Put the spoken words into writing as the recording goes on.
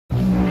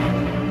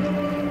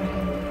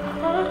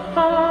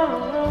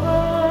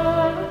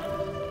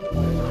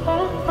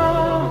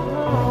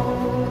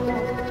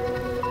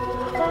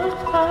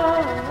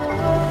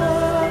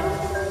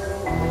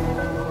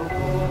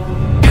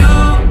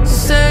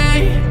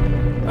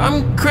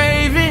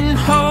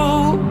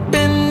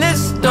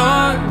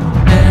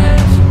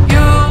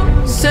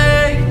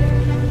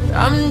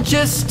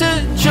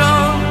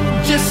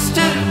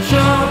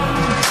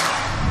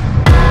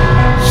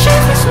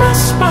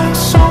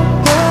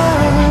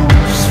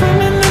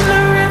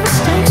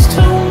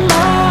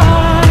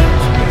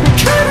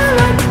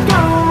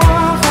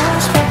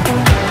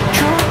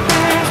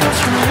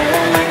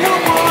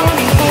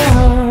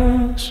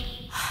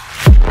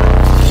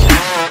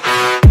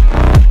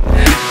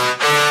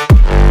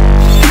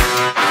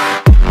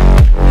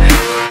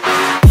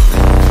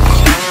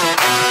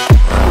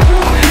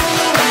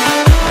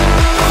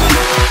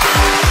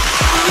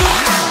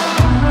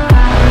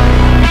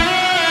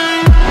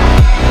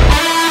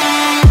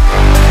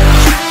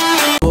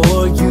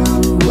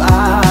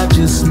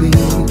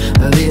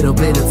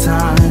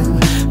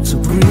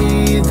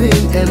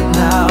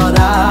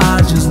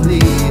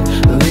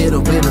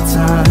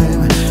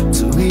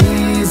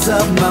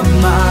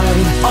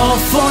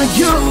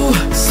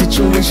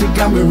and she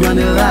got me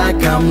running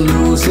like I'm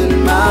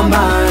losing my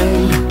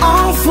mind.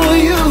 All for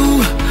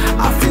you,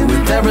 I feel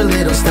with every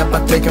little step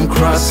I take I'm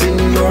crossing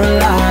your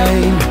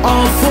line.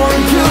 All for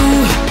you,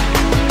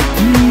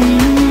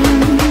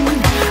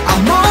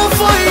 I'm all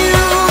for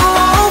you,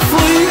 all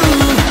for you.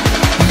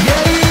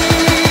 Yeah,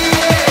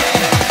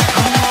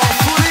 I'm all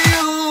for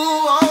you,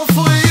 all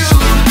for you.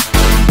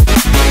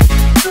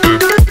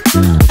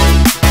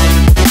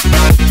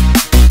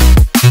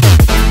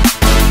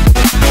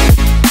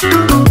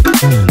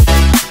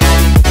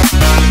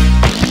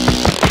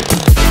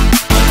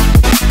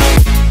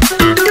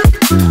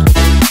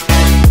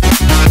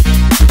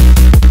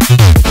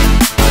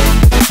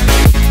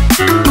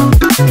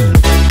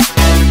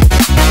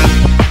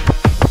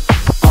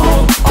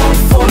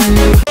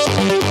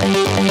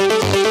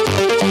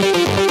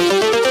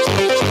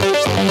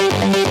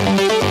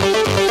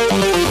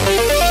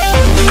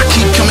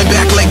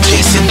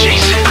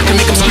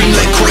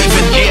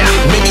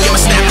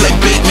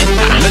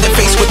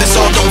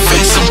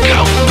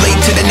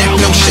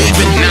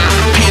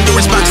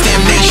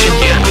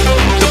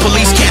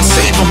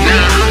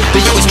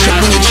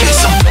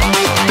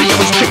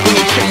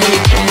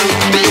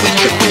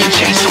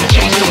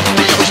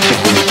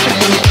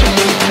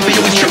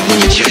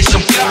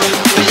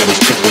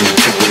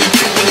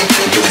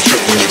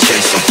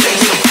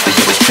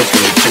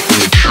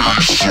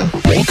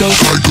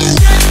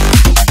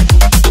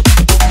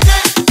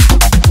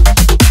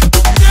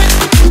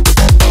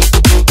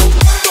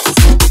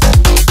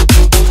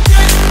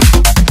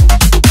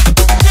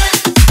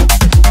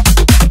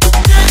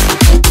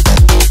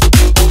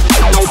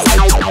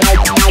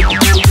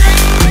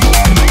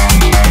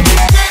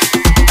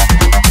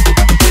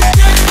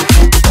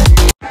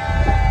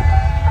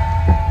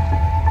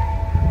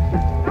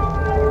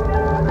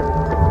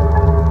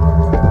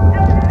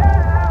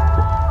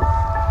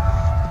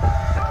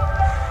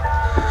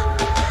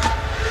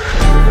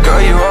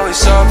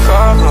 Solve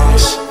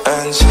problems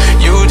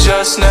and you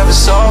just never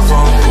solve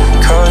them,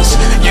 'cause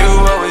you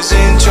always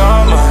in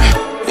drama.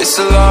 It's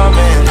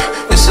alarming.